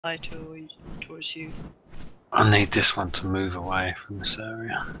fly towards you. I need this one to move away from this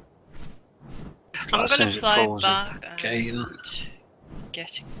area. I'm gonna fly back and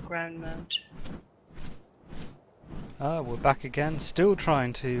get ground mount. We're back again, still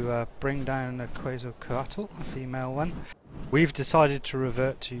trying to bring down a Quetzalcoatl, a female one. We've decided to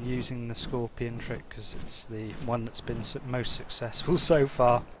revert to using the scorpion trick because it's the one that's been most successful so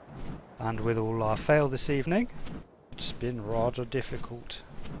far. And with all our fail this evening, it's been rather difficult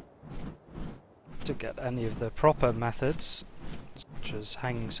to get any of the proper methods, such as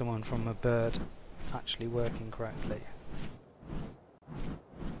hanging someone from a bird, actually working correctly.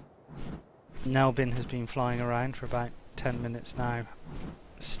 Nelbin has been flying around for about 10 minutes now,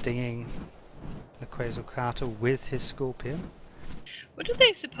 stinging the Quetzalcoatl with his scorpion. What are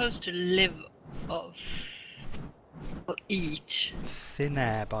they supposed to live off? Or eat? Thin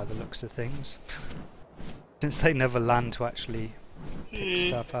air by the looks of things. Since they never land to actually pick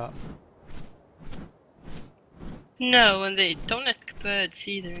stuff up. No, and they don't let birds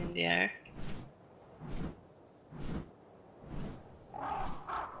either in the air.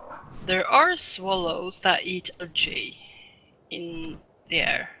 There are swallows that eat algae in the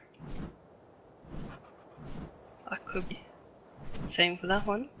air. That could be same for that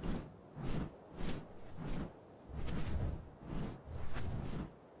one.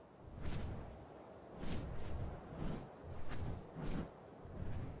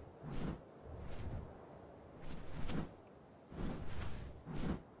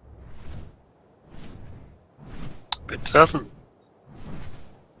 it doesn't.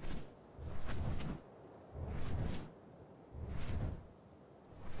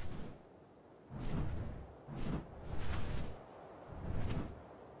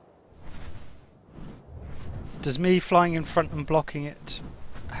 Does me flying in front and blocking it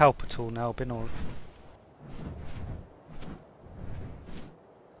help at all, Nelbin, or...?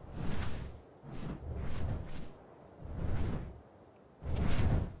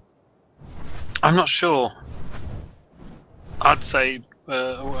 I'm not sure. I'd say...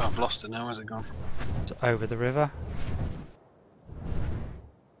 oh, I've lost it now. Where's it gone? Over the river.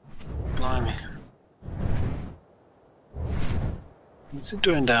 Blimey. What's it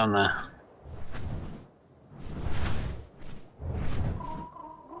doing down there?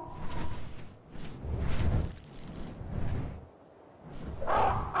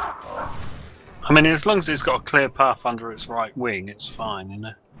 I mean, as long as it's got a clear path under its right wing, it's fine, you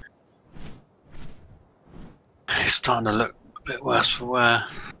know. It's starting to look a bit worse for wear.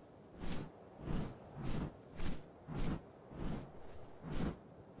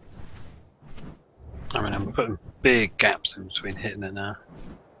 I mean, I'm putting big gaps in between hitting it now.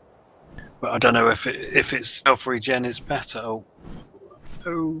 But I don't know if its self-regen is better.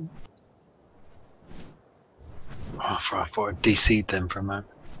 Oh. I thought I'd DC'd them for a moment.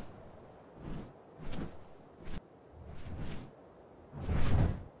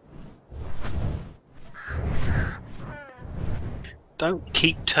 Don't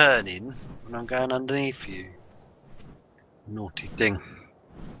keep turning when I'm going underneath you. Naughty thing.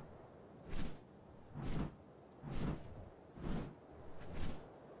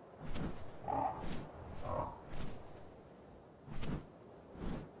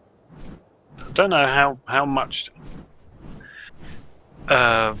 I don't know how much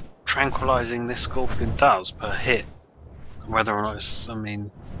tranquilizing this scorpion does per hit. Whether or not it's, I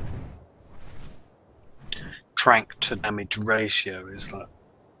mean, trank to damage ratio is like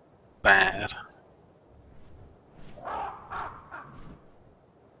bad.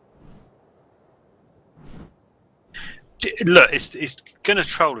 Look, it's gonna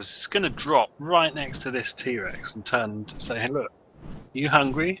troll us. It's gonna drop right next to this T-Rex and turn and say, "Hey, look, you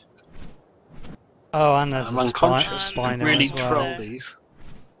hungry?" Oh, and there's I'm a unconscious. spino Really as well. troll these.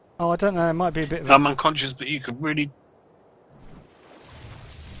 Oh, I don't know. It might be a bit of. I'm unconscious, but you could really.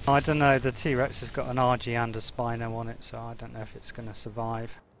 I don't know. The T-Rex has got an RG and a spino on it, so I don't know if it's going to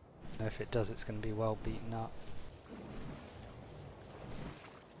survive. If it does, it's going to be well beaten up.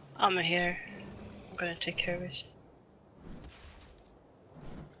 I'm here. I'm gonna take care of it.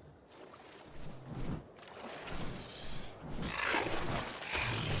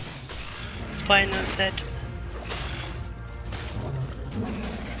 Spino's dead.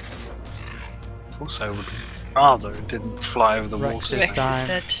 Also, would rather it didn't fly over the Rex water. is Rex down. is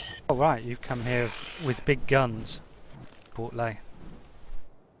dead. Oh right, you've come here with big guns, Portlay.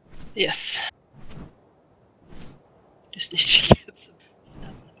 Yes. Just need to get some stab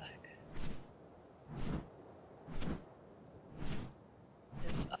in the back.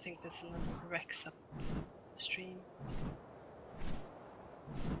 Yes, I think there's another Rex up the stream.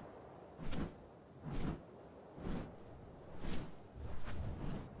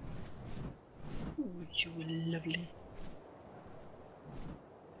 You were lovely.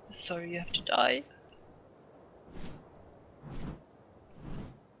 Sorry you have to die.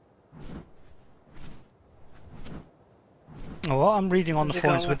 Well, what I'm reading on the How's it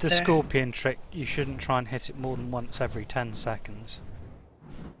forums going with up the there? scorpion trick, you shouldn't try and hit it more than once every 10 seconds.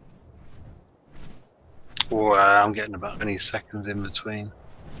 Well, I'm getting about 20 seconds in between.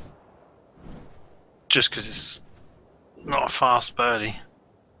 Just because it's not a fast birdie.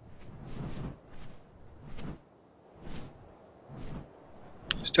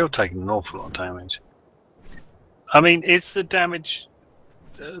 Still taking an awful lot of damage. I mean, is the damage,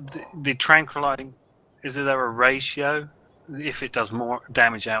 the tranquilizing, is there a ratio? If it does more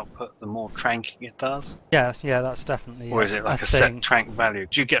damage output, the more tranking it does? Yeah, that's definitely Or is it like a thing. set trank value?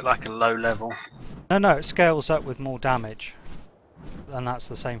 Do you get like a low level? No, it scales up with more damage. And that's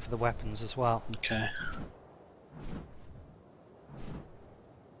the same for the weapons as well. Okay.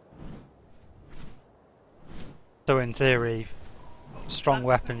 So in theory, strong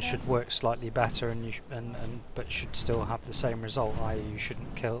weapons should work slightly better, and but should still have the same result. I.e., you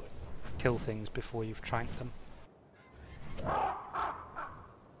shouldn't kill things before you've tranked them.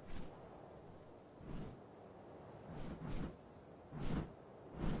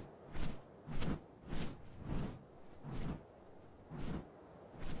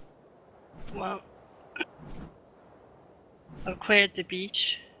 Well, I've cleared the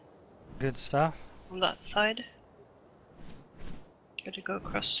beach Good stuff. on that side. Gotta go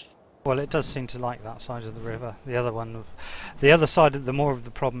across. Well, it does seem to like that side of the river. The other side, the more of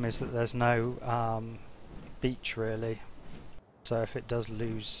the problem is that there's no beach really. So if it does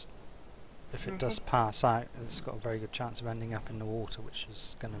does pass out, it's got a very good chance of ending up in the water, which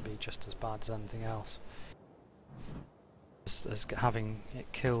is going to be just as bad as anything else. As having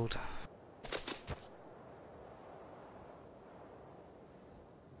it killed.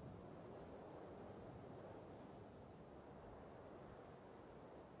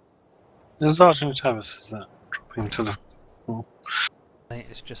 There's Argent Tavis, is that dropping to the floor? I think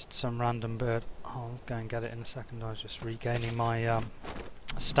it's just some random bird. I'll go and get it in a second. I was just regaining my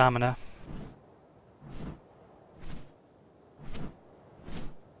stamina.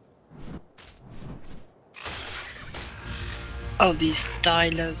 Oh, these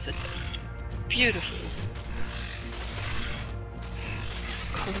dilos are just beautiful.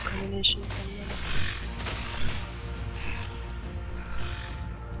 Color combinations on them.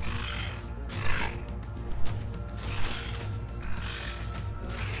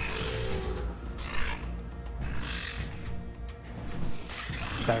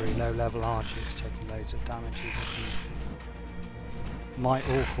 Very low level Archie, it's taking loads of damage even from my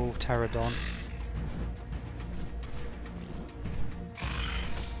awful Pterodon.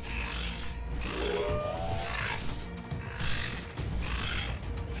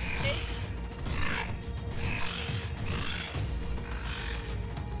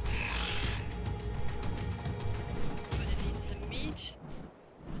 Gonna need some meat.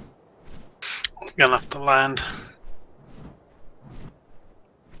 Gonna have to land.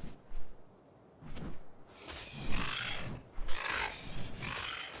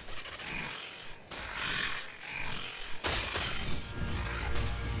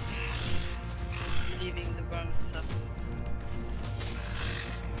 Leaving the Bronx up.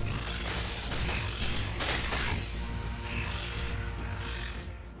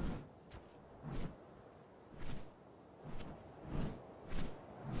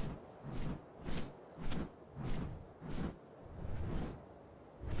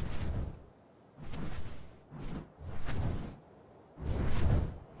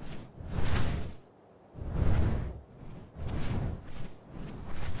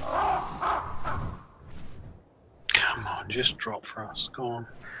 Come on, just drop for us. Go on.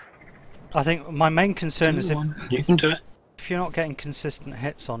 I think my main concern is You can do it. if you're not getting consistent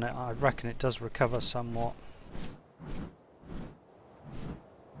hits on it, I reckon it does recover somewhat.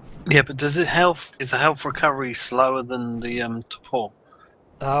 Yeah, but does it health? Is the health recovery slower than the support?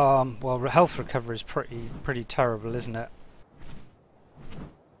 Well, health recovery is pretty terrible, isn't it?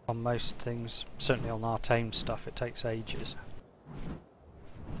 On most things, certainly on our tame stuff, it takes ages.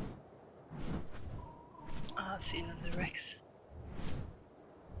 Ah, I see another Rex.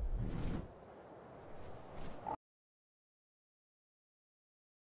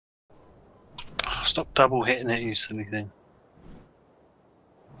 Oh, stop double hitting it, you silly thing.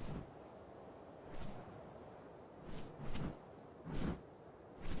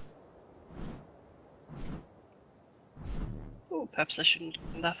 Oh, perhaps I shouldn't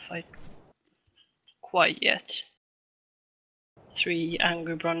win that fight quite yet. 3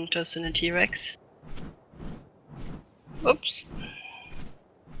 angry Brontos and a T-Rex. Oops.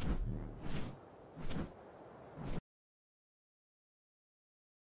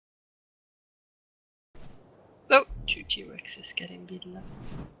 T-Rex is getting beaten up.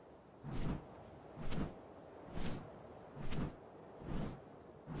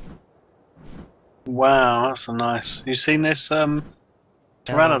 Wow, that's a nice. You seen this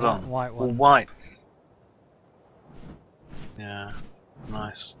Pteranodon? White All one. white. Yeah,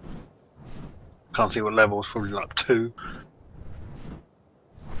 nice. Can't see what level. It's probably like 2.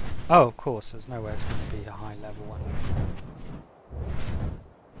 Oh, of course. There's no way it's going to be a high level one.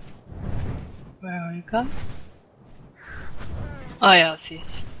 Where are you going? Oh yeah, I see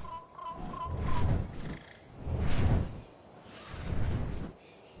it.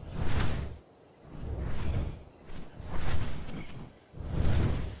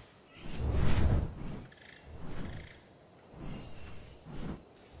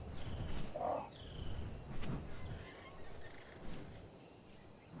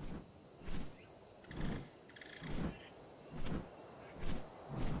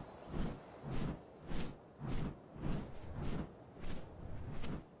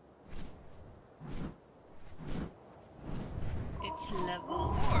 It's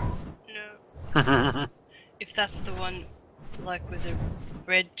level 4. No. If that's the one, like with the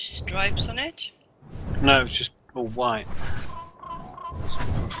red stripes on it. No, it's just all white.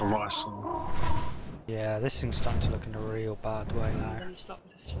 From what I saw. Yeah, this thing's starting to look in a real bad way now. Then it's not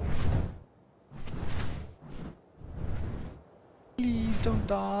this one. Please don't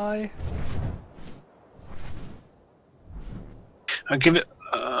die. I'll give it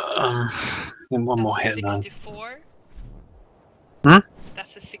one more That's a hit then. 64. Hmm?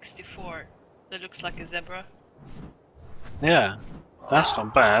 That's a 64. That looks like a zebra. Yeah, that's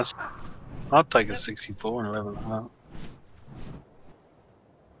not bad. I'd take a 64 and level it up.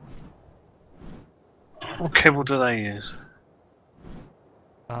 What cable do they use?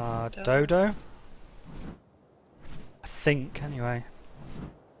 Dodo? I think, anyway.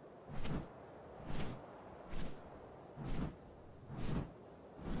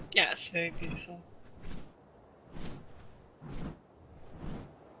 Yeah, it's very beautiful.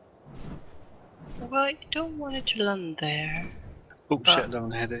 Well, I don't want it to land there. Oh shit, I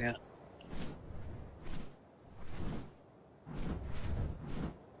don't hit it yet.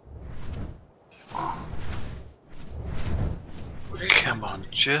 Come on,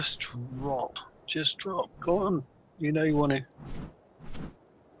 just drop. Just drop. Go on. You know you want to.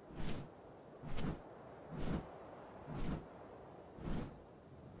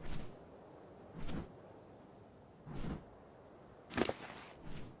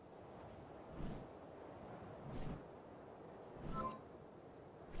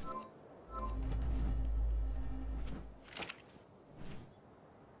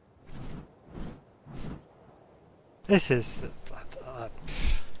 This is...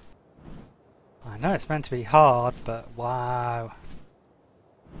 I know it's meant to be hard, but wow.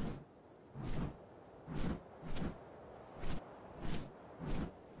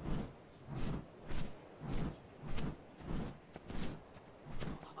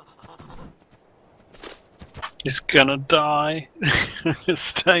 It's gonna die. The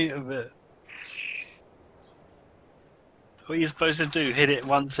state of it. What are you supposed to do? Hit it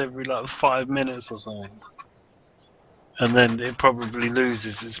once every like 5 minutes or something, and then it probably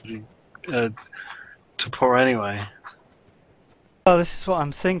loses its torpor anyway. Well, this is what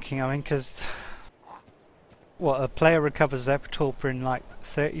I'm thinking. I mean, because what, a player recovers their torpor in like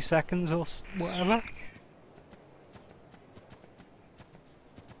 30 seconds or whatever.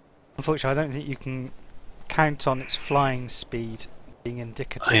 Unfortunately, I don't think you can count on its flying speed being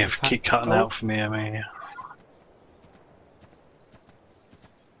indicative. I have to keep cutting out for me, I mean. Yeah.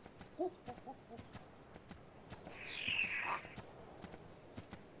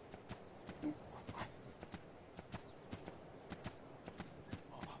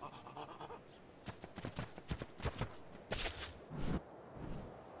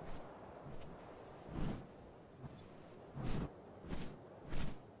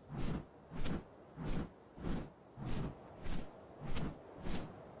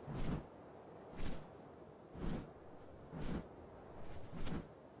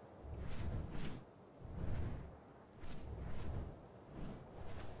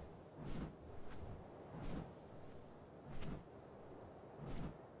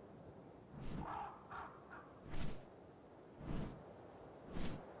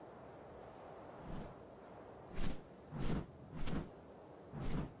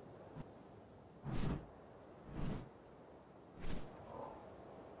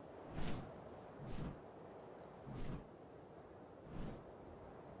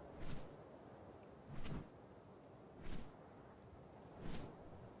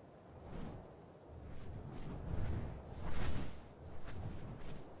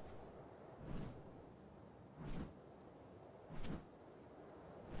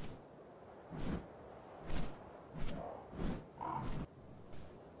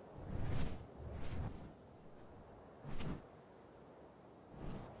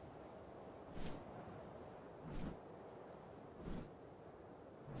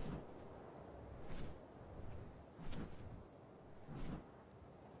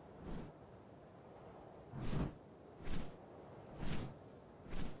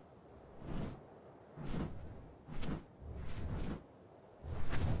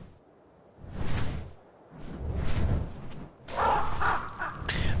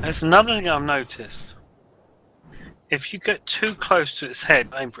 There's another thing I've noticed. If you get too close to its head,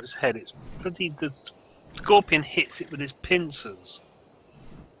 aim for its head, it's bloody the scorpion hits it with his pincers.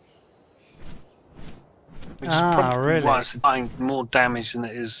 Which is probably really? why it's doing more damage than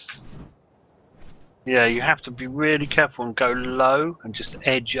it is. Yeah, you have to be really careful and go low and just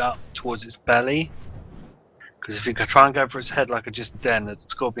edge up towards its belly. Because if you try and go for its head like I just did, the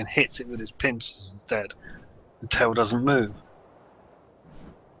scorpion hits it with his pincers instead. The tail doesn't move.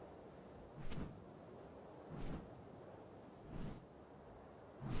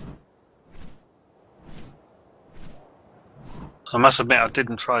 I must admit I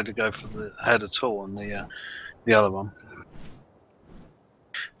didn't try to go for the head at all on the other one.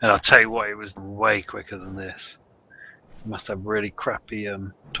 And I'll tell you what, it was way quicker than this. It must have really crappy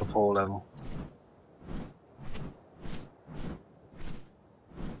top-4 level.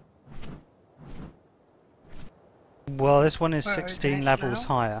 Well, this one is Where are 16 guys levels now?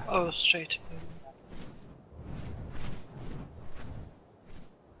 higher. Oh, straight.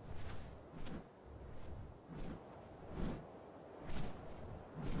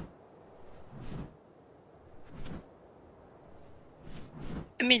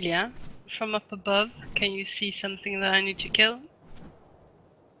 Emilia, from up above, can you see something that I need to kill?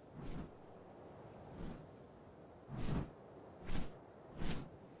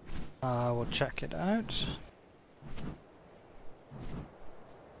 We'll check it out.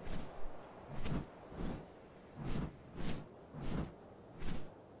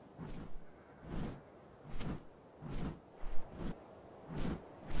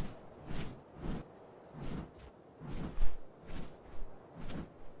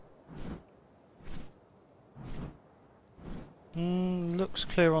 Looks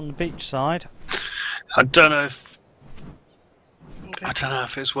clear on the beach side. I don't know if Okay. I don't know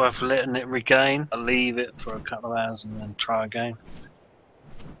if it's worth letting it regain. I'll leave it for a couple of hours and then try again.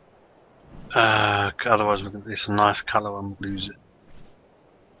 Otherwise, it's a nice colour and we'll lose it.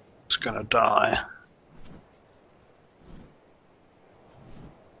 It's gonna die.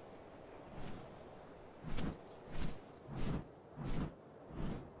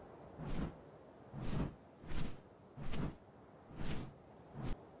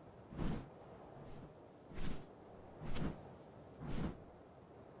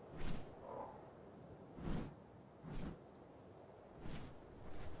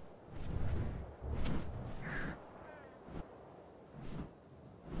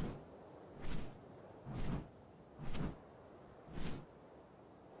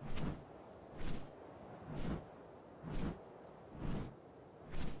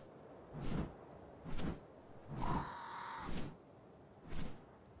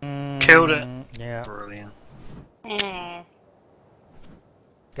 Killed it. Yeah. Brilliant.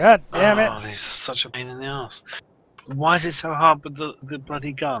 God damn it! Oh, this is such a pain in the ass. Why is it so hard with the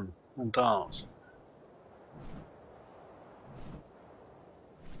bloody gun and darts?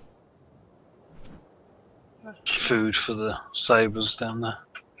 Food for the sabres down there.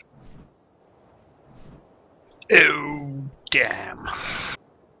 Oh, damn.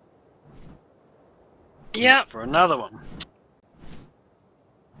 Yeah. For another one.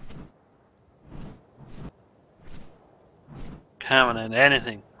 Coming in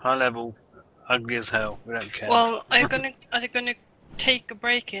anything. High level, ugly as hell. We don't care. Well, are you gonna take a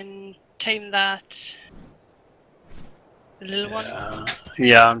break and tame that the little one?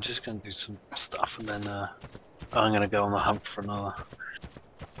 Yeah, I'm just gonna do some stuff and then I'm gonna go on the hunt for another.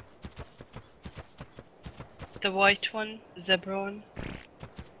 The white one, the zebra one.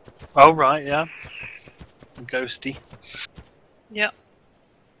 Oh right, yeah. Ghosty. Yeah.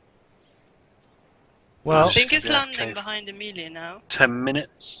 Well, I think it's Yeah, landing cave. behind Emilia now. 10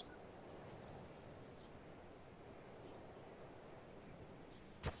 minutes.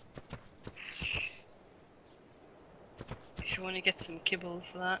 If you want to get some kibble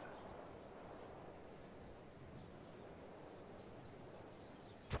for that.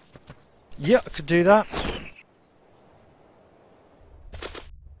 yeah, I could do that.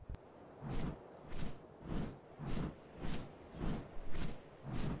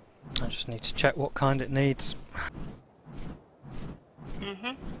 I just need to check what kind it needs.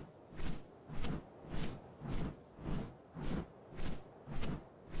 Mhm.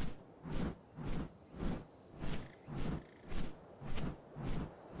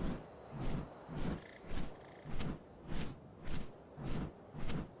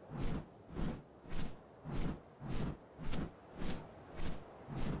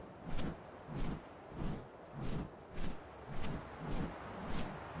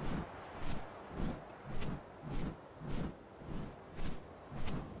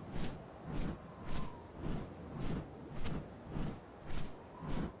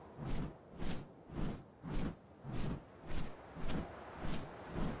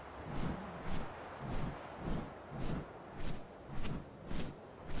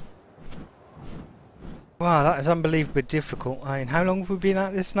 Wow, that is unbelievably difficult. I mean, how long have we been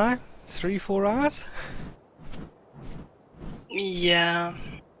at this now? 3-4 hours? Yeah.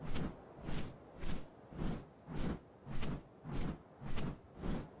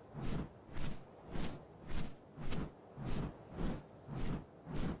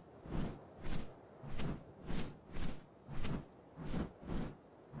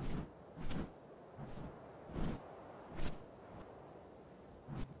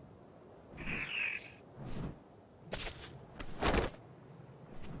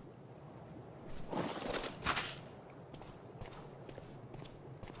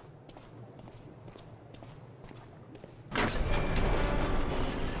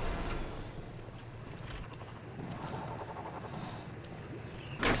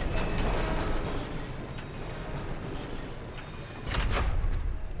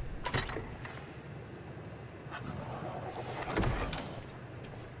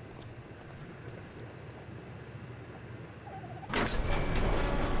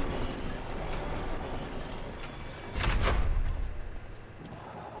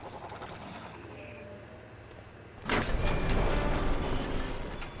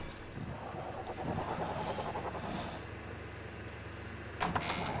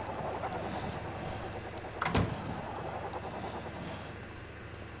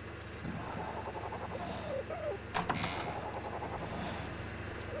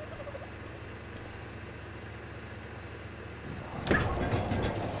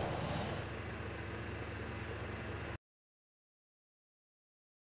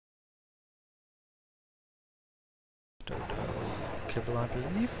 Kibble, I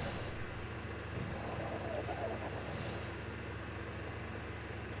believe.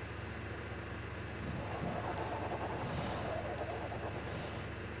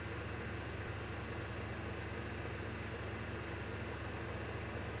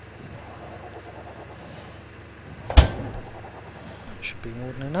 That should be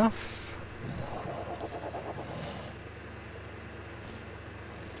more than enough.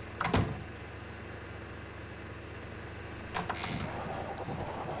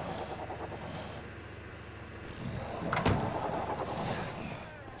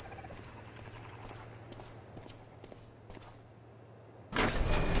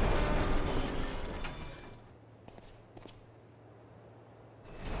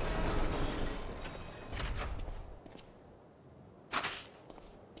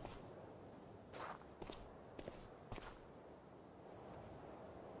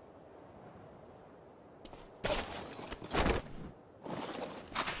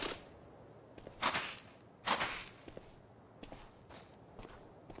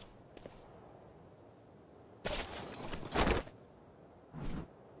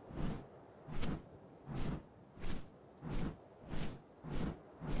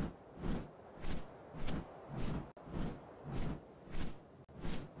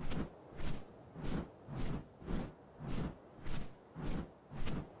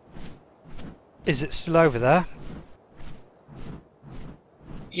 Is it still over there?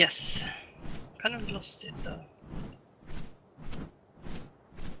 Yes. Kind of lost it though.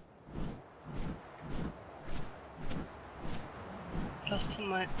 Last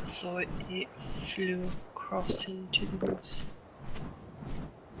time I saw it, it flew across into the woods.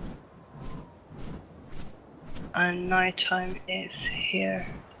 And nighttime is here.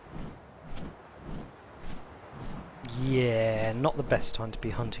 Yeah, not the best time to be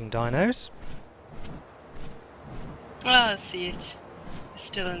hunting dinos. Ah, I see it. It's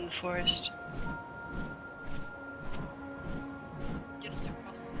still in the forest. Just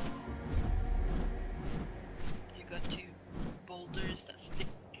across you got two boulders that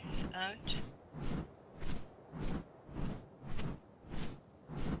sticks out.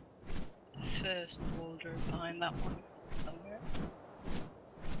 The first boulder behind that one somewhere.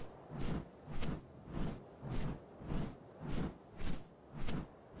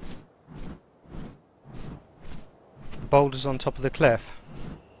 Boulders on top of the cliff.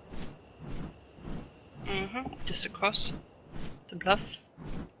 Just across the bluff.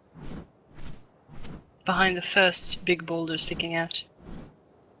 Behind the first big boulder sticking out.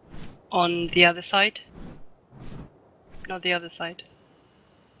 On the other side. Not the other side.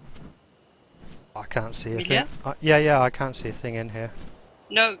 I can't see a Amelia? thing. Yeah, I can't see a thing in here.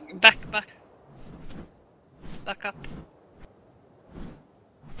 No, back. Back up.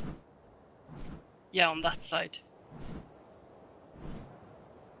 Yeah, on that side.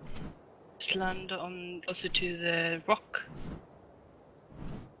 Just land on closer to the rock.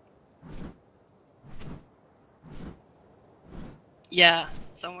 Yeah,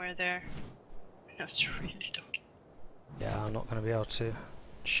 somewhere there. No, it's really dark. Yeah, I'm not going to be able to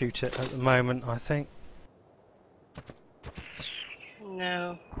shoot it at the moment, I think.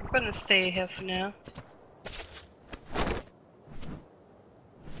 No, I'm gonna stay here for now.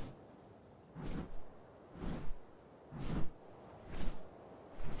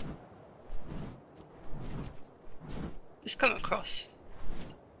 Just come across.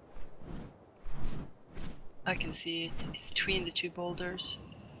 I can see it. It's between the two boulders.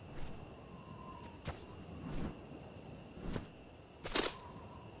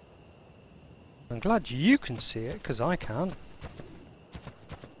 I'm glad you can see it, because I can't.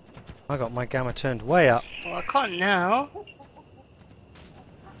 I got my gamma turned way up. Well, I can't now.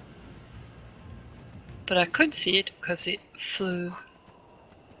 But I could see it because it flew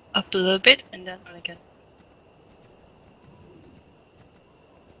up a little bit and then on again.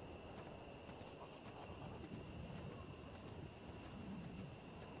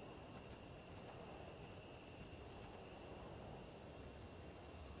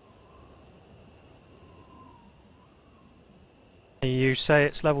 You say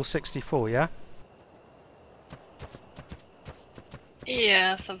it's level 64, yeah?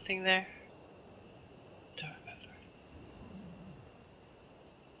 Yeah, something there. Don't remember.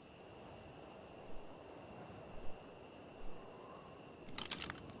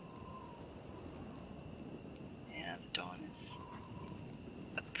 Yeah, the dawn is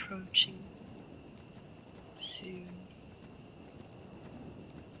approaching soon.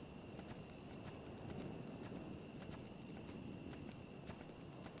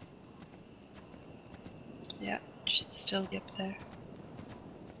 Yeah, should still be up there.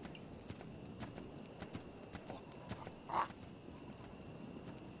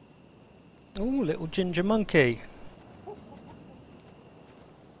 Oh, little ginger monkey.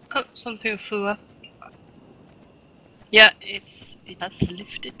 Oh, something flew up. Yeah, it has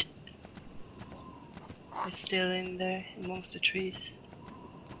lifted. It's still in there amongst the trees.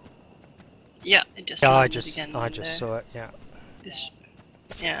 Yeah, it just Yeah, I landed just again I in just there. saw it, yeah.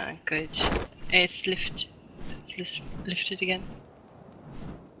 Yeah, good. It's lifted again.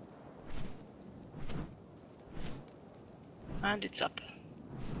 And it's up.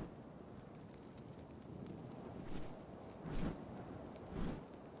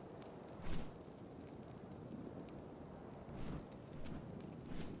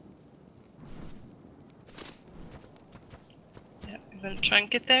 Yeah, we're gonna try and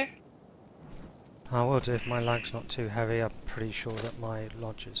get there. I will do if my lag's not too heavy. I'm pretty sure that my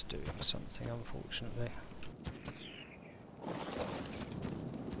lodge is doing something, unfortunately.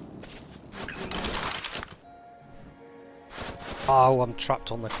 Oh, I'm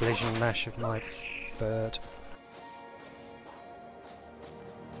trapped on the collision mesh of my bird.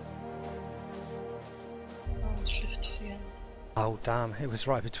 Oh, it's lifted again. Oh damn, it was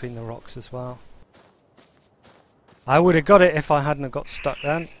right between the rocks as well. I would have got it if I hadn't have got stuck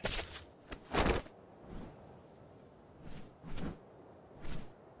then.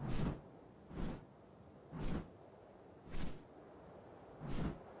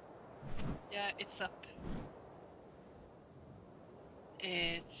 Yeah, it's up.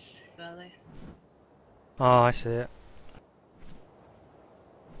 It's valley. Oh, I see it.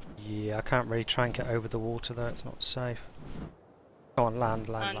 Yeah, I can't really trank it over the water though, it's not safe. Go on, land.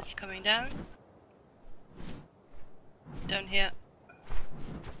 And it's coming down. Down here.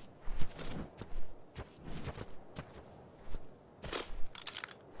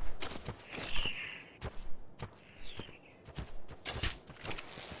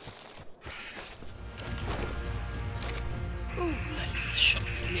 Ooh, nice shot.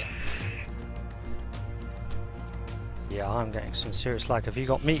 Yeah. Yeah, I'm getting some serious lag. Have you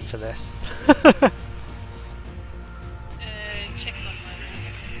got meat for this? Check on my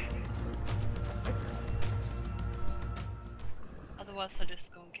ring. Otherwise, I'll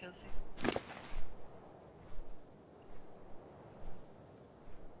just go and kill you.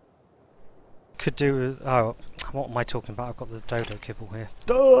 Could do with... Oh, what am I talking about? I've got the dodo kibble here.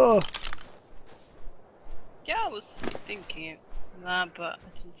 Duh! Yeah, I was thinking that, but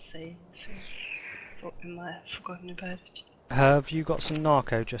I didn't say anything. Thought we might have forgotten about it. Have you got some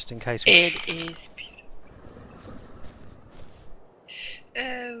narco just in case? It is beautiful.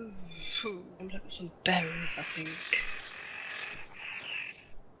 I'm looking for some berries, I think.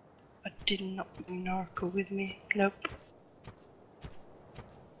 I did not bring narco with me. Nope.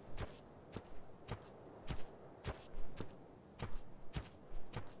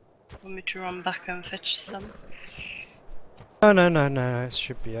 Want me to run back and fetch some? No, it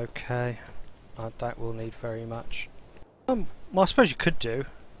should be okay. I doubt we'll need very much. Well, I suppose you could do.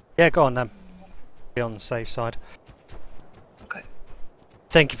 Yeah, go on then. Be on the safe side. Okay.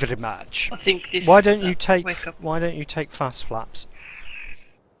 Thank you very much. I think this. Why don't you take? Wake up. Why don't you take fast flaps?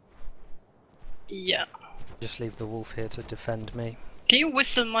 Yeah. Just leave the wolf here to defend me. Can you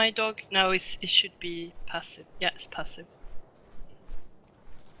whistle my dog? No, it should be passive. Yeah, it's passive.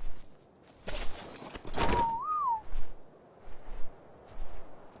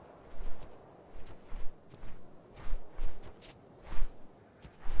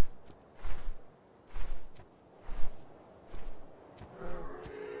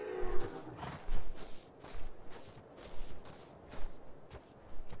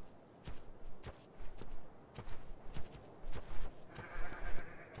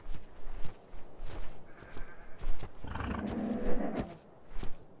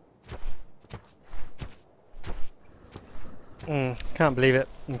 Can't believe it.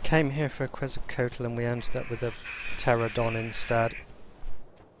 We came here for a Quetzalcoatl and we ended up with a pterodon instead.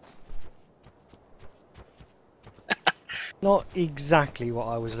 Not exactly what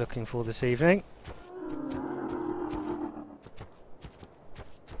I was looking for this evening.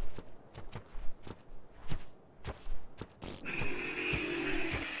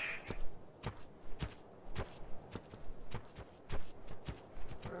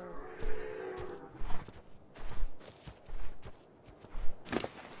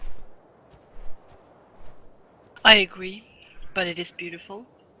 I agree, but it is beautiful.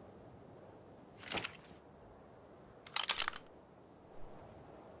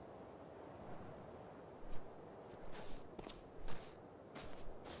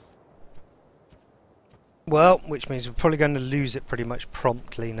 Well, which means we're probably going to lose it pretty much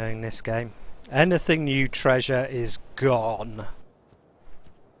promptly knowing this game. Anything you treasure is gone.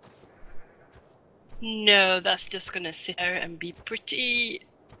 No, that's just gonna sit there and be pretty.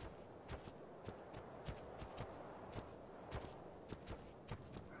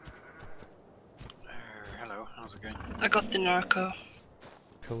 Hello, how's it going? I got the narco.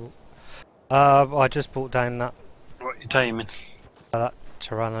 Cool. I just brought down that What are you taming? that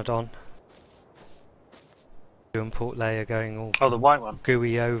pteranodon. And port layer going all Oh, the white one.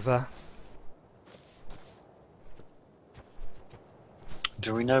 gooey over.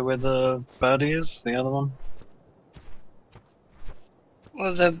 Do we know where the birdie is? The other one?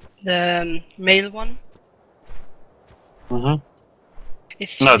 Well, the male one. Mm-hmm.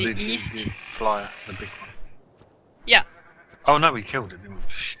 It's to No, the the east. the flyer, the big one. Yeah. Oh no, we killed it, didn't we?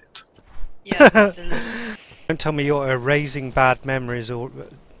 Shit. Yeah. That's the little... Don't tell me you're erasing bad memories or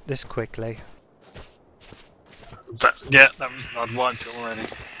this quickly. That was, I'd wiped it already.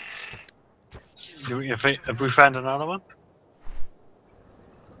 Have we found another one?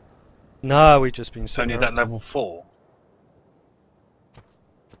 No, we've just been It's only that level 4.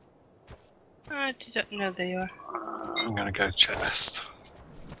 I didn't know they are. I'm gonna go chest.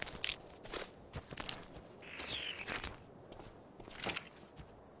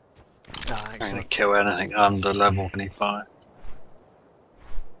 Ah, I'm gonna excellent. kill anything under level 25.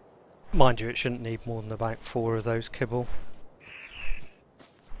 Mind you, it shouldn't need more than about 4 of those kibble.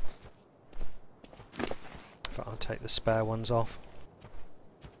 In fact, I'll take the spare ones off.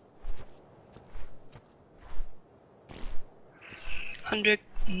 $100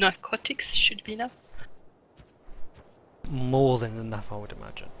 narcotics should be enough. More than enough, I would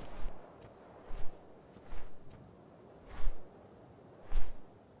imagine.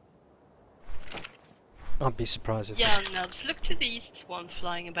 I'd be surprised if Yeah, Nubs, look to the east. One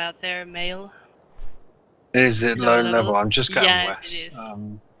flying about there, male. Is it Low low level? level? I'm just going Yeah, west. it is.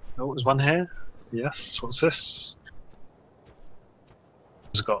 Oh, there's one here? Yes, what's this?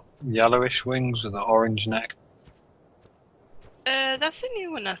 It's got yellowish wings with an orange neck. That's a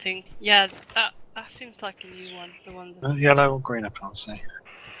new one, I think. Yeah, that seems like a new one. The one that's... Yellow or green, I can't see.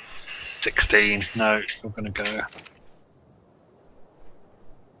 16, no, we're gonna go.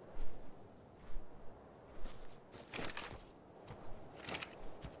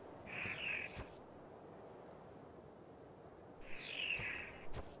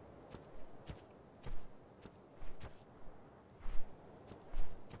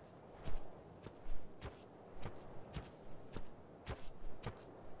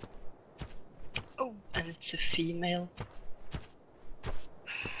 Oh, and it's a female.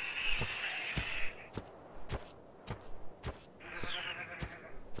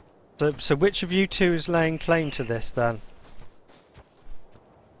 So which of you two is laying claim to this then?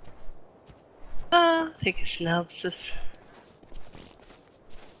 I think it's Nubs.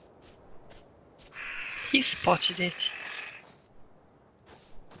 He spotted it.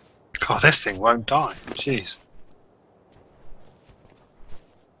 God, this thing won't die. Jeez.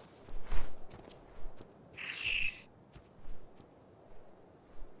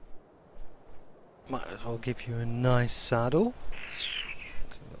 Might as well give you a nice saddle.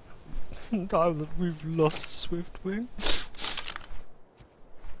 Now that we've lost Swiftwing.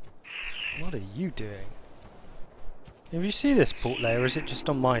 What are you doing? Can you see this port layer, or is it just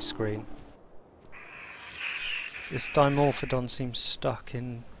on my screen? This Dimorphodon seems stuck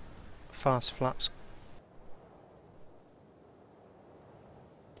in fast flaps.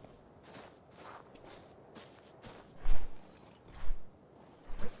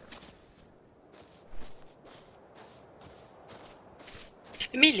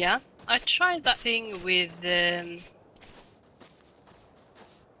 Emilia, I tried that thing with the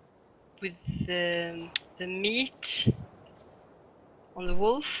meat on the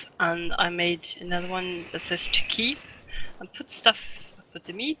wolf, and I made another one that says to keep. I put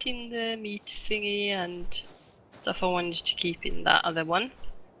the meat in the meat thingy and stuff I wanted to keep in that other one.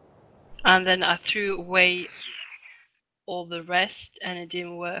 And then I threw away all the rest and it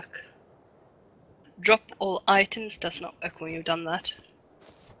didn't work. Drop all items does not work when you've done that.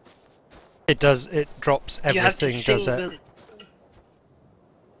 It does, it drops everything, does it?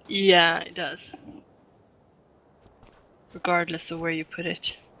 Yeah, it does. Regardless of where you put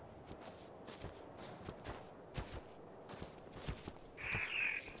it.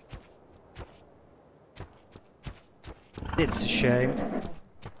 It's a shame.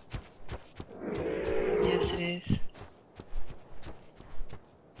 Yes, it is.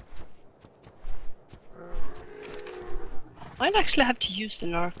 I'd actually have to use the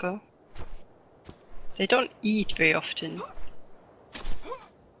narco. They don't eat very often.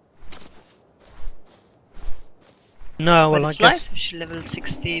 No, But well, I it's guess. nice if she's level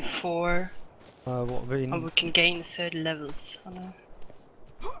 64. What we And we can gain 30 levels on her.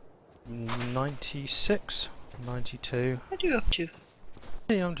 96, 92. What are you up to?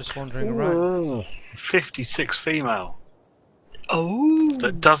 Hey, I'm just wandering around. 56 female. Oh!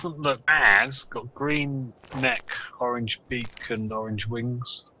 That doesn't look bad. It's got green neck, orange beak, and orange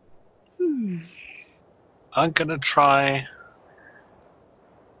wings. I'm gonna try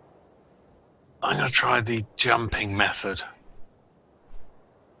the jumping method.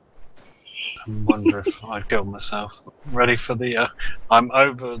 I wonder if I'd kill myself. Ready for the... I'm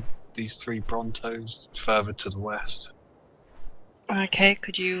over these 3 Brontos further to the west. Okay,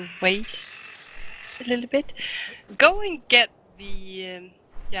 could you wait a little bit? Go and get the...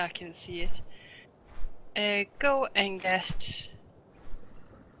 yeah, I can see it. Go and get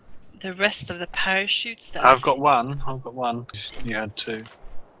the rest of the parachutes. That's I've got one. You had 2.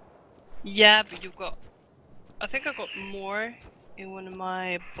 Yeah, but you've got... I think I got more in one of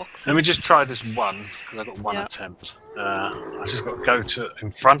my boxes. Let me just try this one, because I've got one attempt. I just got to go to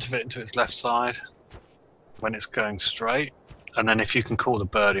in front of it into its left side when it's going straight, and then if you can call the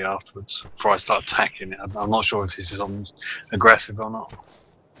birdie afterwards before I start attacking it. I'm not sure if this is on aggressive or not.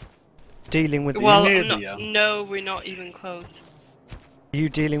 Dealing with Well, the... no, we're not even close. Are you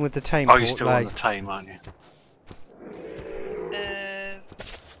dealing with the tame Oh, port you're still lay? on the tame, aren't you?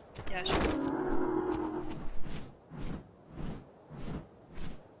 Yeah, sure.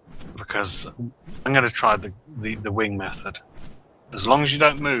 Because I'm going to try the wing method. As long as you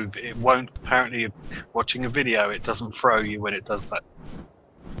don't move, it won't. Apparently, watching a video, it doesn't throw you when it does that.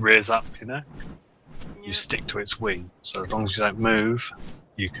 Rears up, you know. Yeah. You stick to its wing. So as long as you don't move,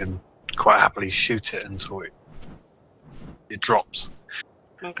 you can quite happily shoot it until it drops.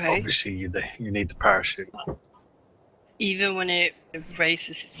 Okay. Obviously, you need the parachute. Even when it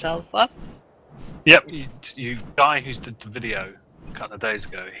raises itself up? Yep. You guy who did the video a couple of days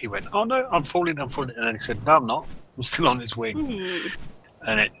ago, he went, "Oh no, I'm falling," and then he said, "No, I'm not. I'm still on its wing."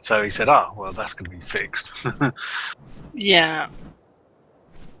 And so he said, "Ah, well, that's going to be fixed." Yeah.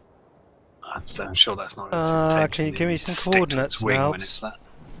 I'm sure that's not its intention. Can you give me some Stick to its coordinates, wing when it's that.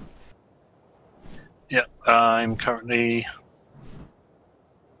 Yep, I'm currently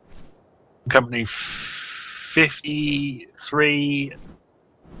 53,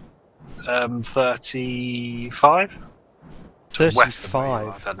 35. West of where you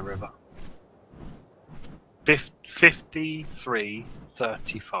are, down the river. 53,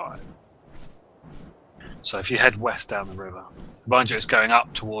 35. So if you head west down the river, mind you, it's going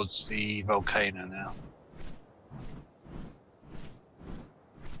up towards the volcano now.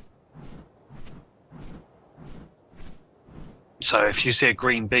 So if you see a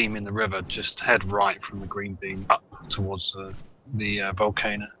green beam in the river, just head right from the green beam up towards the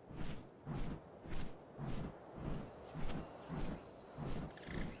volcano.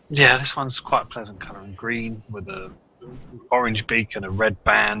 Yeah, this one's quite a pleasant colour in green with a orange beak and a red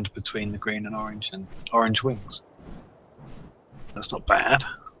band between the green and orange wings. That's not bad.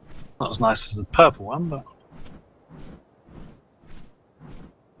 Not as nice as the purple one, but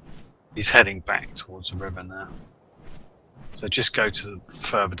he's heading back towards the river now. So just go to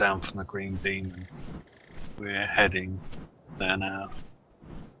further down from the green beam and we're heading there now.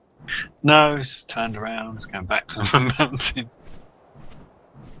 No, it's turned around. It's going back to the mountain.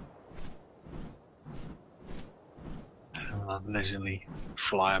 And I'll leisurely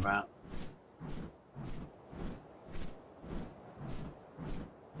fly about.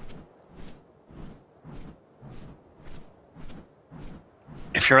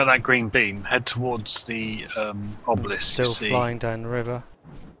 If you're at that green beam, head towards the obelisk. Still flying down the river.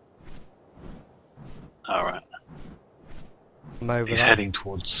 Alright. I'm over He's that. heading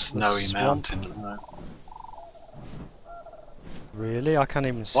towards Snowy swamp. Mountain at the moment. Really? I can't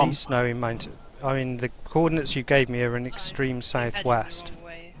even see Swamp. Snowy Mountain. I mean, the coordinates you gave me are in extreme You're heading the southwest. wrong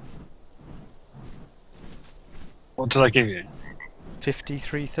way. What did I give you?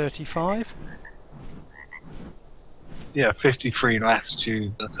 5335? Yeah, 53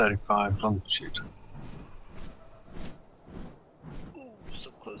 latitude, 35 longitude. Ooh,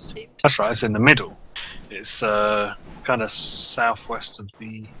 so close to it. That's right, it's in the middle. It's kind of southwest of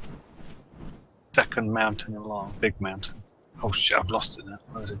the second mountain along, big mountain. Oh shit, I've lost it now.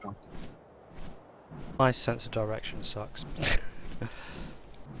 Where's it gone? My sense of direction sucks.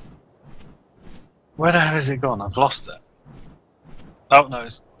 Where the hell has it gone? I've lost it. Oh no,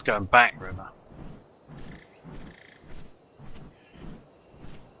 it's going back river.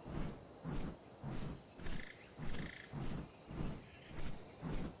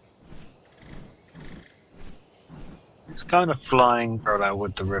 It's kind of flying parallel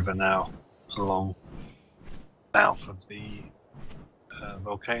with the river now, along south of the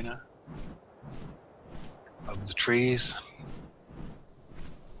volcano, over the trees.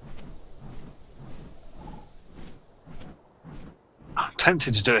 I'm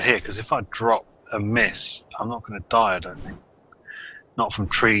tempted to do it here because if I drop a miss, I'm not going to die, I don't think. Not from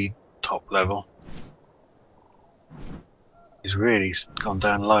tree top level. He's really gone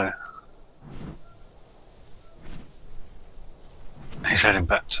down low. He's heading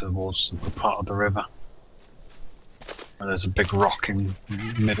back towards the part of the river where there's a big rock in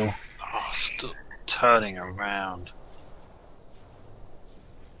the middle. Oh, still turning around.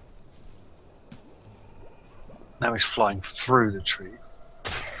 Now he's flying through the tree.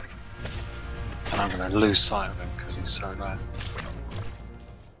 And I'm going to lose sight of him because he's so low.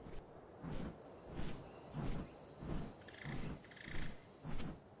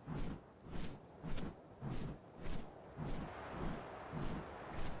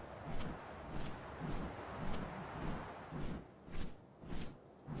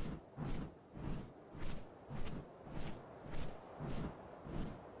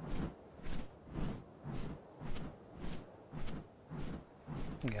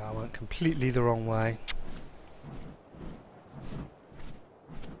 Yeah, I went completely the wrong way.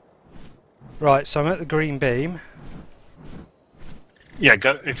 Right, so I'm at the green beam. Yeah,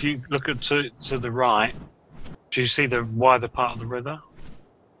 go. If you look at to the right, do you see the wider part of the river?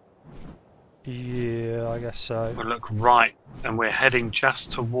 Yeah, I guess so. We'll look right, and we're heading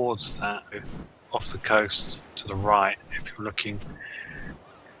just towards that, off the coast to the right. If you're looking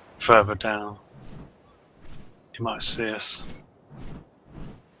further down, you might see us.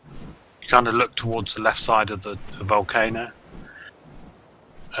 You kind of look towards the left side of the volcano.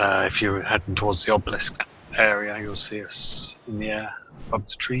 If you're heading towards the obelisk area, you'll see us in the air above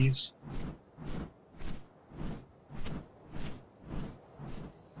the trees.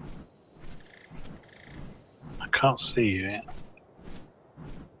 I can't see you yet.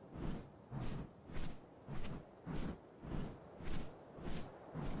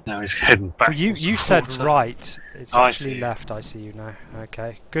 Now he's heading back. Well, you said right. It's I actually see. left. I see you now.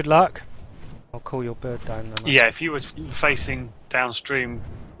 Okay. Good luck. I'll call your bird down then. Yeah, if you were facing downstream,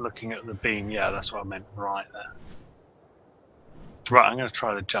 looking at the beam, yeah, that's what I meant right there. Right, I'm going to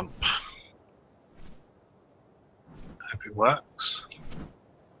try the jump. Hope it works.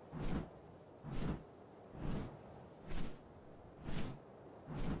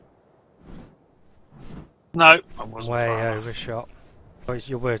 No, I wasn't. Way far enough. overshot. Oh,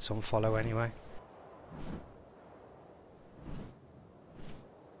 your bird's on follow anyway.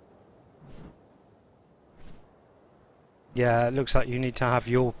 Yeah, it looks like you need to have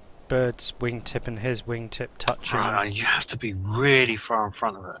your bird's wingtip and his wingtip touching. Right, you have to be really far in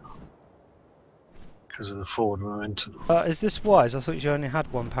front of it because of the forward momentum. Is this wise? I thought you only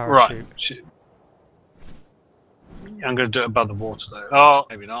had one Right, parachute. shit. I'm going to do it above the water though. Oh,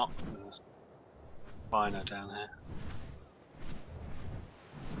 maybe not. There's a liner down there.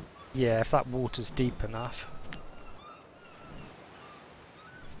 Yeah, if that water's deep enough.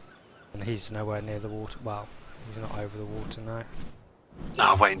 And he's nowhere near the water. Well, he's not over the water now.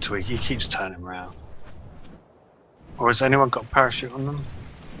 No, wait until he keeps turning around. Or has anyone got a parachute on them?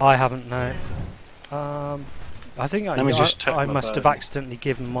 I haven't, no. I think Let me just check I my must have birdie. accidentally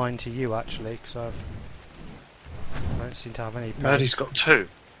given mine to you actually, because I don't seem to have any. Birdie's got 2,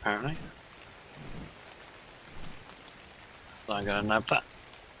 apparently. So I'm going to nab that.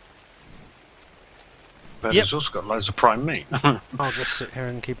 Birdie's also got loads of prime meat. I'll just sit here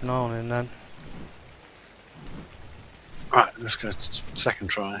and keep an eye on him then. Right, let's go to second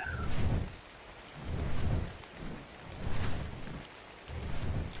try.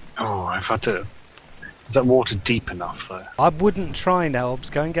 Oh, if I do. Is that water deep enough, though? I wouldn't try,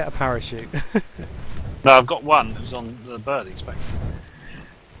 Nelbs. Go and get a parachute. No, I've got one who's on the birdie spectrum.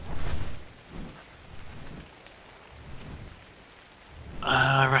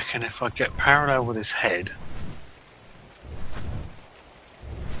 I reckon if I get parallel with his head.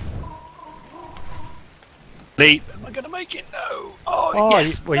 Leap! Am I going to make it? No! Oh,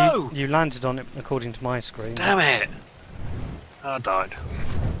 yes! No! You landed on it according to my screen. Damn it! I died.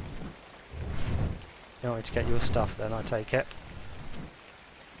 You want me to get your stuff then, I take it.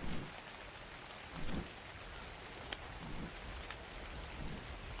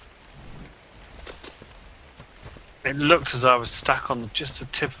 It looked as though I was stuck on just the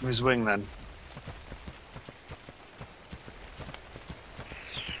tip of his wing then.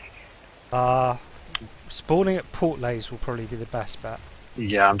 Spawning at port lays will probably be the best bet.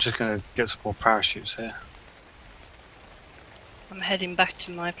 Yeah, I'm just going to get some more parachutes here. I'm heading back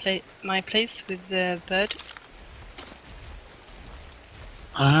to my place with the bird.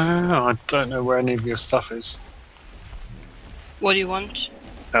 I don't know where any of your stuff is. What do you want?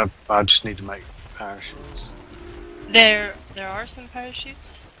 I just need to make parachutes. There are some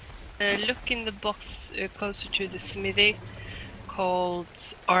parachutes. Look in the box closer to the smithy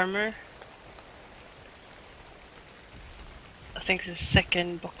called armor. I think it's the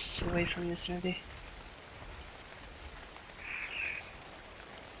second box away from the smithy.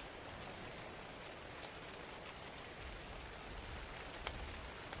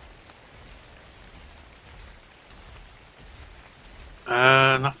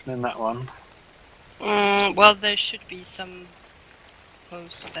 Nothing in that one. Well, there should be some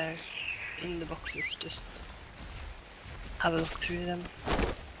close there in the boxes. Just have a look through them.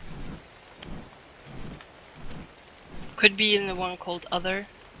 Could be in the one called Other,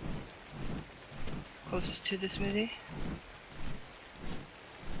 closest to the smithy.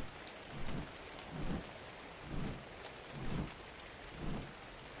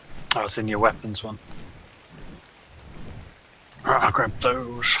 Oh, it's in your weapons one. Right, I'll grab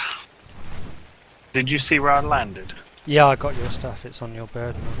those. Did you see where I landed? Yeah, I got your stuff. It's on your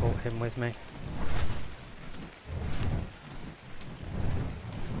bird and I brought him with me.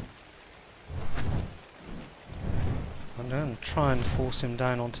 I'm going to try and force him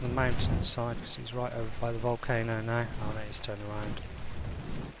down onto the mountain side because he's right over by the volcano now. Oh no, he's turned around.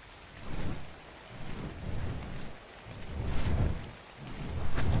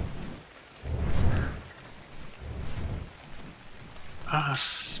 Ah,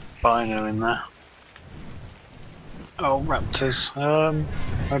 Spino in there. Oh, raptors.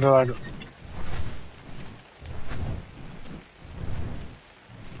 How do I...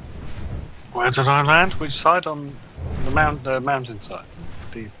 Where did I land? Which side? On the mountain side?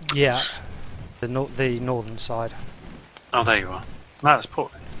 Yeah, the northern side. Oh, there you are. No, it's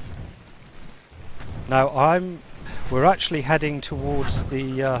Portland. No, we're actually heading towards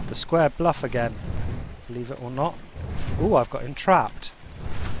the square bluff again. Believe it or not. Ooh, I've got him trapped.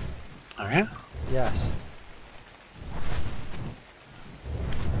 Oh yeah? Yes.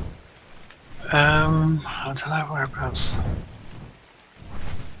 I don't know whereabouts.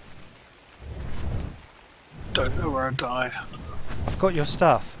 Don't know where I died. I've got your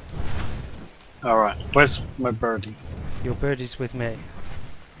stuff. Alright, where's my birdie? Your birdie's with me.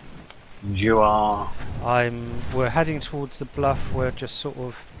 You are... We're heading towards the bluff. We're just sort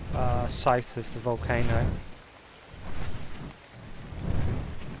of south of the volcano.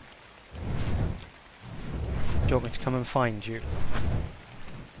 Do you want me to come and find you?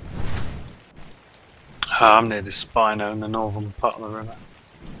 I'm near the Spino in the northern part of the river.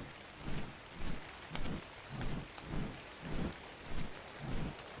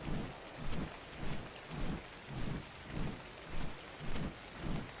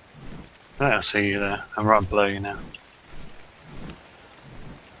 Yeah, I see you there. I'm right below you now.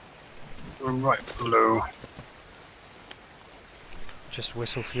 I'm right below. Just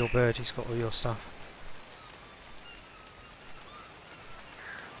whistle for your bird. He's got all your stuff.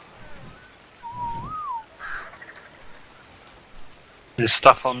 There's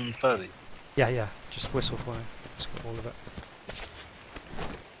stuff on birdie. Yeah, yeah. Just whistle for him. He's got all of it.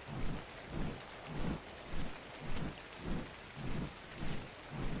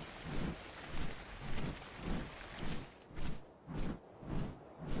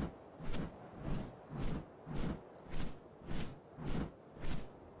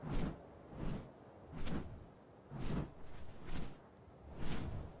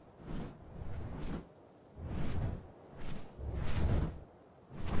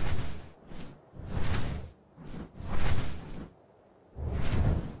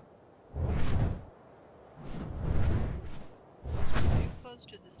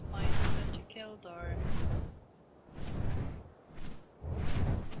 to the spider that you killed, or?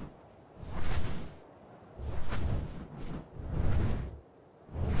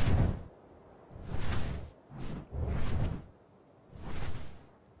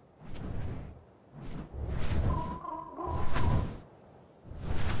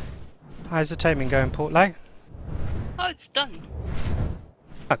 How's the taming going, Portlay? Oh, it's done.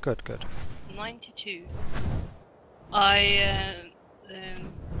 Ah, good, good. 92.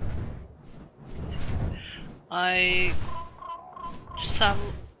 I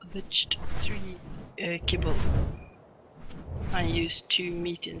salvaged 3 kibble and used 2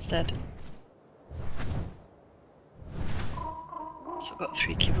 meat instead. So I got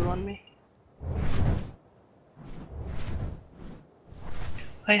 3 kibble on me.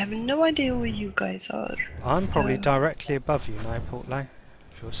 I have no idea where you guys are. I'm probably directly above you now, Portlay.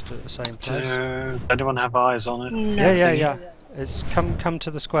 If you're still at the same place. Does anyone have eyes on it? No. Yeah. It's come to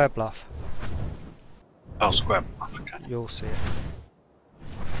the square bluff. Oh, square. Okay. You'll see it.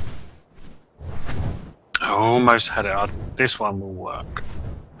 I almost had it. This one will work.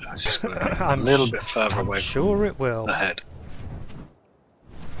 I just got to a little bit further away. Sure it will. From the head.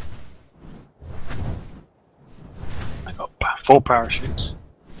 I got 4 parachutes.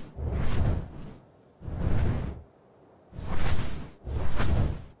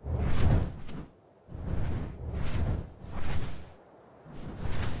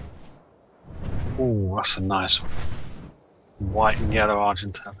 Oh, that's a nice white and yellow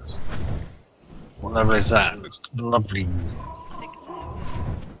Argentavis. What level is that? It looks lovely. I think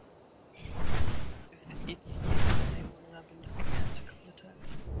it's the same one I've been looking at a couple of times.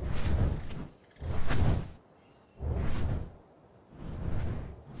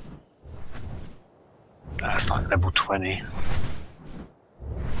 That's like level 20.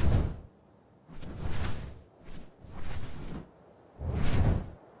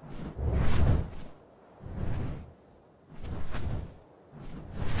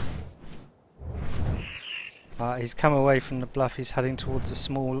 He's come away from the bluff, he's heading towards the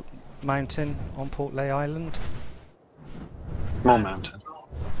small mountain on Portlay Island. Small mountain.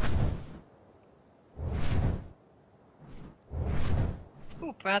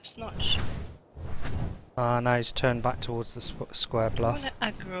 Oh, perhaps not. Now he's turned back towards the square I bluff. wanna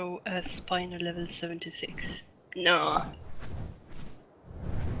aggro a spiner level 76. No.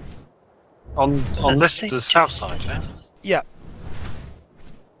 On Let's this, say the south just- side, yeah? Yeah.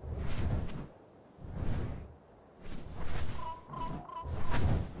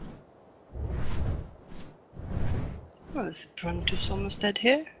 Oh, is Brontus almost dead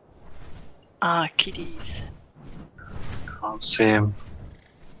here? Ah, kitties. Can't see him.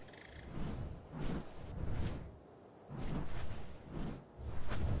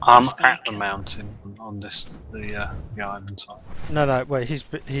 I'm Just gonna at the kill- mountain on this the island side. No, wait,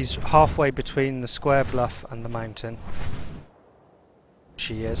 he's halfway between the square bluff and the mountain.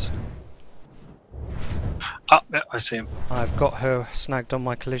 She is. Ah, yeah, I see him. I've got her snagged on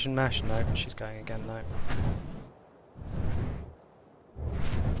my collision mesh. No, she's going again now.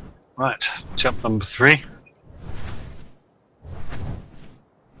 Right, jump number 3.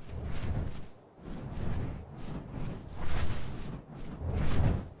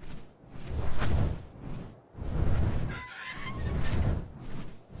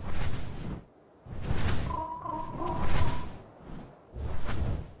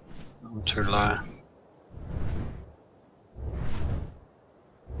 I'm too low.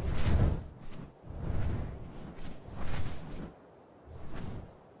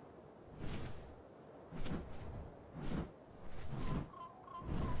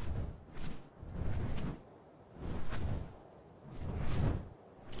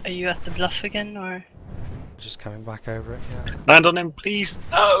 Are you at the bluff again, or? Just coming back over it, yeah. Land on him, please.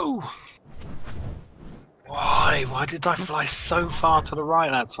 No! Why? Why did I fly so far to the right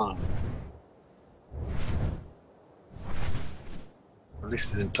that time? At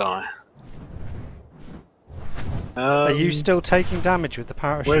least it didn't die. Are you still taking damage with the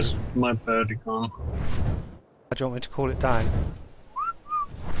parachute? Where's my birdie gone? Do you want me to call it down?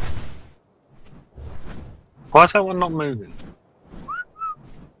 Why is that one not moving?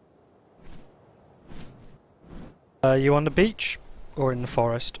 Are you on the beach or in the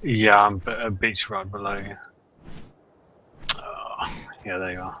forest? Yeah, I'm a beach right below you. Oh, yeah,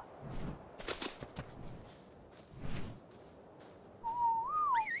 there you are.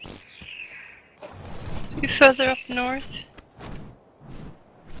 You further up north?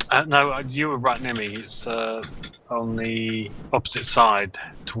 No, you were right near me. It's on the opposite side,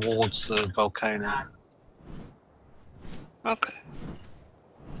 towards the volcano. Okay.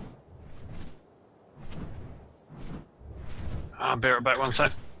 I'll be right back one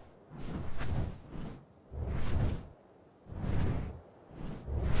sec.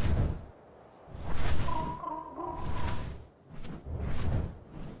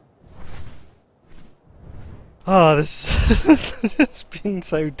 Oh, this has just been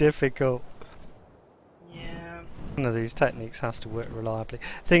so difficult. Yeah. One of these techniques has to work reliably.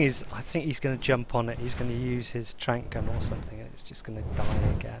 Thing is, I think he's going to jump on it. He's going to use his trank gun or something, and it's just going to die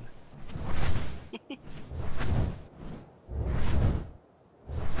again.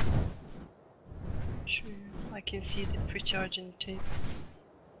 True. I can see the pre-charging tables.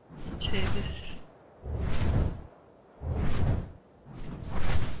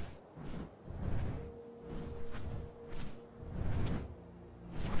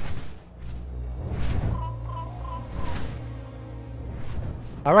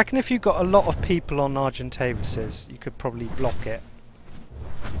 I reckon if you've got a lot of people on Argentavis, you could probably block it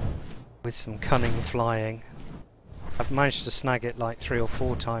with some cunning flying. I've managed to snag it like 3 or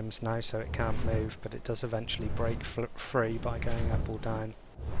 4 times now, so it can't move, but it does eventually break free by going up or down.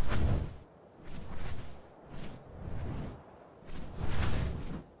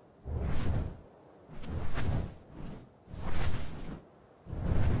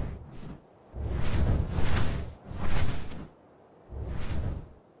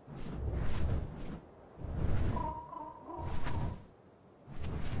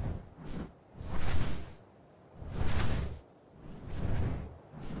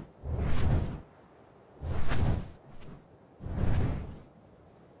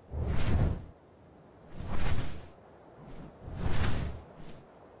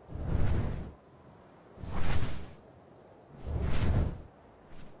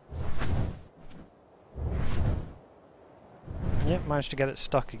 Yep, managed to get it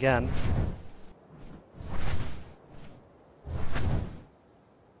stuck again.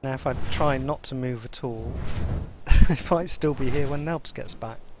 Now if I try not to move at all, it might still be here when Nelps gets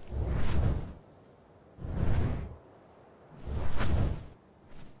back.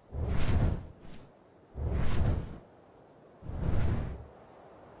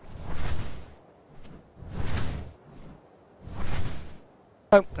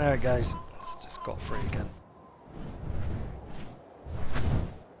 Oh, there it goes. It's just got free again.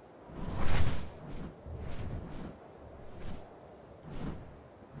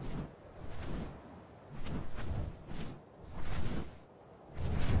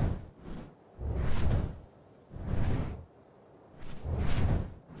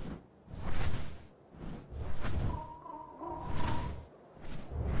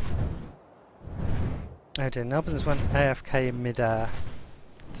 Oh dear, Nelbins went AFK in mid-air.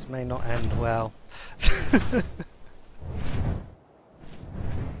 This may not end well.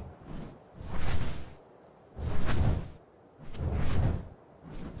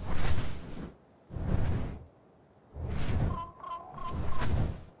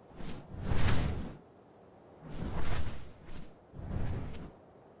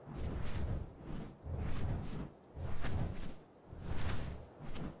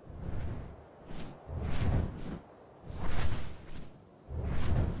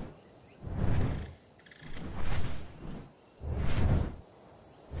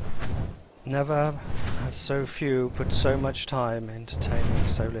 Never has so few put so much time into taming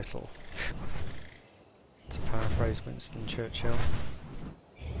so little. To paraphrase Winston Churchill.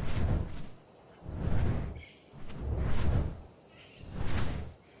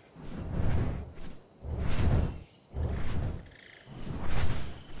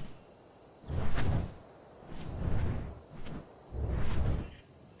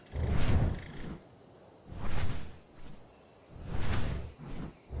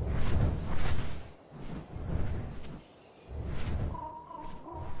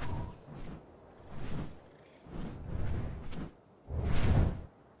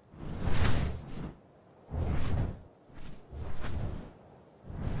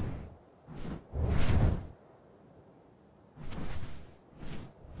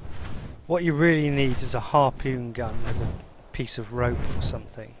 What you really need is a harpoon gun with a piece of rope or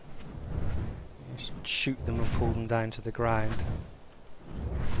something. You just shoot them and pull them down to the ground.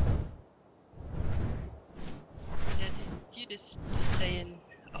 Yeah, did you just say in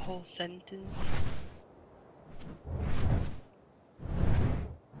a whole sentence?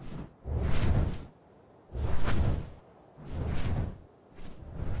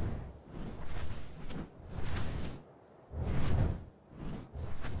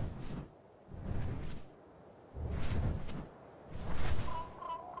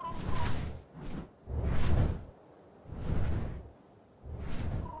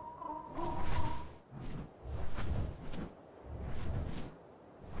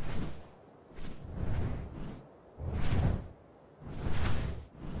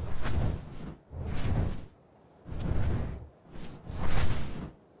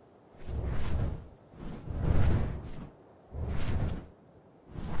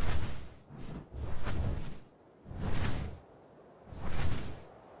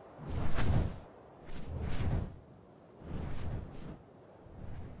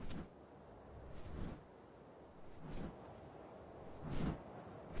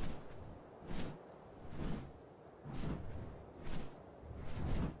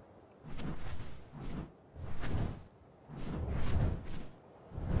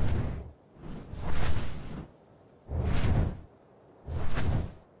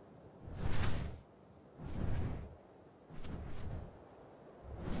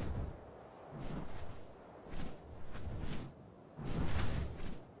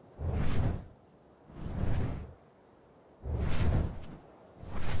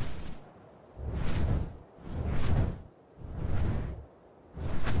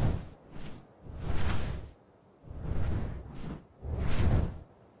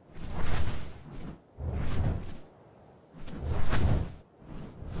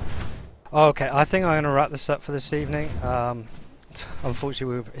 Okay, I think I'm going to wrap this up for this evening.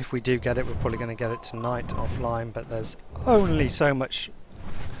 Unfortunately, if we do get it, we're probably going to get it tonight offline, but there's only so much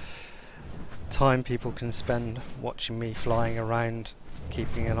time people can spend watching me flying around,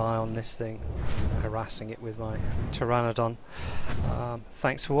 keeping an eye on this thing, harassing it with my Pteranodon.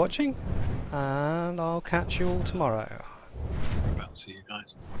 Thanks for watching, and I'll catch you all tomorrow. I'll see you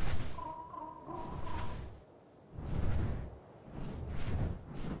guys.